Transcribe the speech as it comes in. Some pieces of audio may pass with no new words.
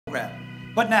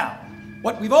program. But now,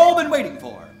 what we've all been waiting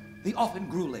for, the often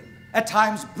grueling, at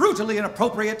times brutally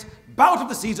inappropriate bout of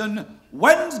the season,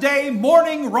 Wednesday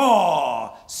Morning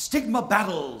Raw, Stigma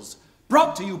Battles,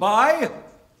 brought to you by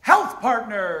Health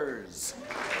Partners.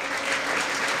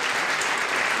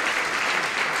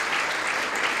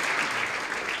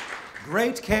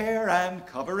 Great care and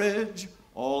coverage,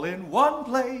 all in one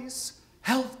place,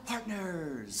 Health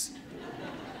Partners.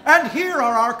 And here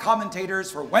are our commentators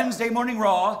for Wednesday Morning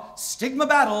Raw, Stigma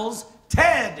Battles,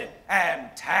 Ted and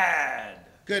Tad.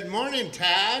 Good morning,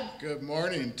 Tad. Good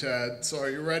morning, Ted. So are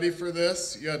you ready for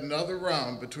this? Yet another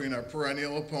round between our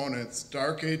perennial opponents,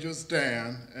 Dark Ages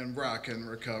Dan and Rockin'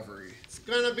 Recovery. It's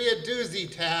going to be a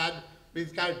doozy, Tad.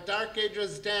 We've got Dark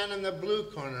Ages Dan in the blue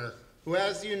corner, who,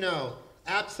 as you know,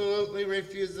 absolutely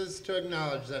refuses to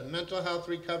acknowledge that mental health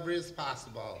recovery is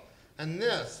possible. And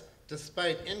this,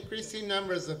 despite increasing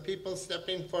numbers of people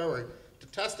stepping forward to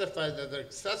testify that they're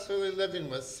successfully living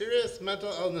with serious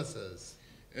mental illnesses.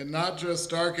 And not just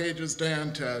Dark Ages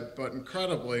Dan, Ted, but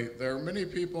incredibly, there are many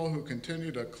people who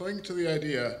continue to cling to the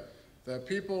idea that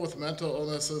people with mental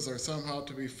illnesses are somehow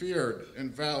to be feared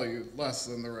and valued less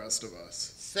than the rest of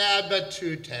us. Sad but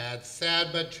true, Tad,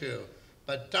 sad but true.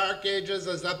 But Dark Ages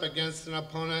is up against an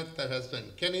opponent that has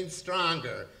been getting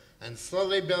stronger and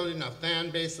slowly building a fan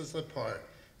base of support.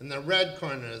 In the red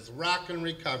corner is Rockin'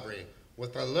 Recovery,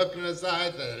 with a look in his eye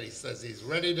that he says he's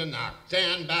ready to knock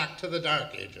Dan back to the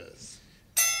Dark Ages.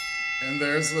 And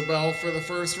there's the bell for the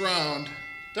first round.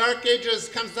 Dark Ages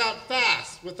comes out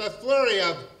fast with a flurry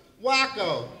of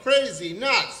wacko, crazy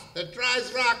nuts that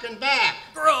drives Rockin' back.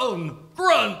 Groan,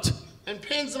 grunt, and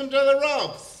pins him to the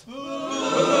ropes.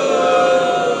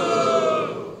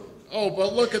 Oh,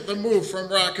 but look at the move from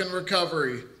Rockin'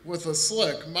 Recovery. With a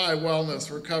slick My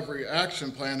Wellness Recovery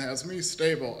action plan has me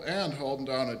stable and holding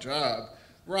down a job.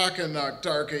 Rockin' knocked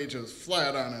Dark Ages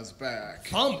flat on his back.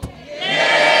 thump.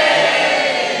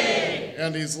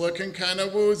 And he's looking kind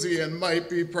of woozy and might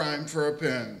be primed for a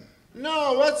pin.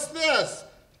 No, what's this?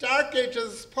 Dark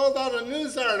Ages pulled out a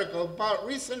news article about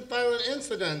recent violent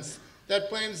incidents that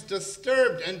blames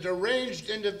disturbed and deranged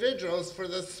individuals for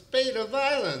the spate of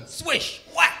violence. Swish,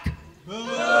 whack.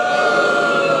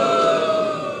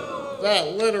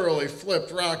 That literally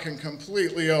flipped Rockin'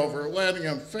 completely over, landing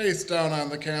him face down on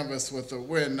the canvas with the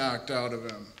wind knocked out of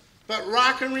him. But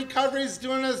Rockin' Recovery's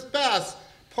doing his best,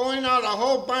 pulling out a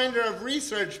whole binder of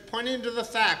research pointing to the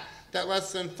fact that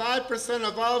less than 5%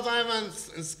 of all violence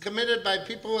is committed by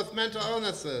people with mental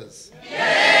illnesses.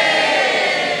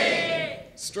 Yay!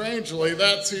 Strangely,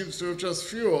 that seems to have just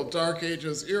fueled Dark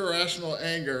Ages' irrational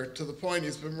anger to the point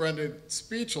he's been rendered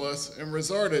speechless and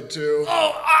resorted to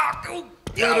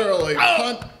literally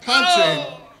punching,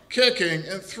 kicking,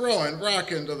 and throwing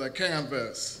Rockin' to the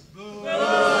canvas.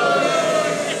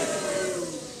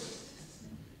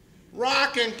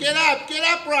 Rockin', get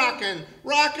up, Rockin'.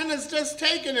 Rockin' has just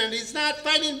taken it, he's not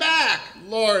fighting back.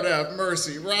 Lord have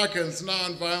mercy, Rockin's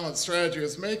nonviolent strategy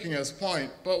is making his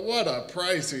point, but what a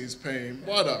price he's paying,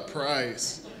 what a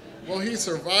price. Will he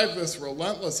survive this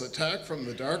relentless attack from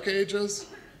the Dark Ages?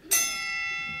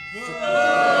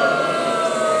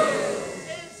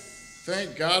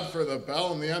 Thank God for the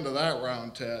bell in the end of that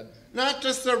round, Ted. Not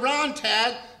just the round,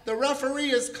 Tad, the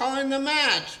referee is calling the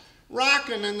match.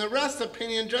 Rockin' and the rest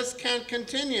opinion just can't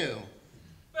continue.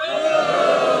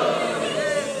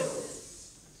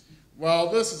 Well,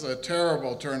 this is a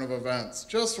terrible turn of events.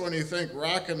 Just when you think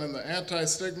Rockin' and the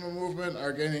anti-stigma movement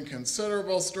are gaining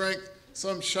considerable strength,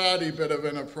 some shoddy bit of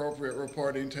inappropriate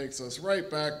reporting takes us right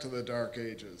back to the Dark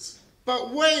Ages.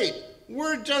 But wait,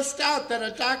 word just out that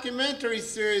a documentary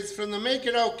series from the Make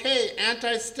It Okay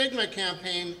anti-stigma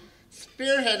campaign,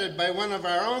 spearheaded by one of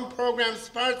our own program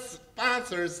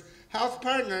sponsors, Health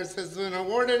Partners, has been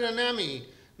awarded an Emmy.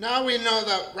 Now we know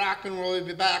that Rockin' will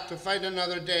be back to fight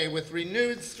another day with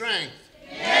renewed strength.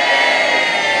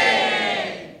 Yay!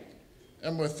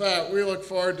 And with that, we look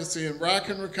forward to seeing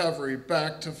Rockin' Recovery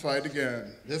back to fight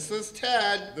again. This is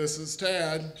Ted. This is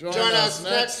Tad. Join us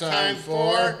next time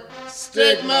for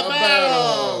Stigma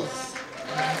Battles.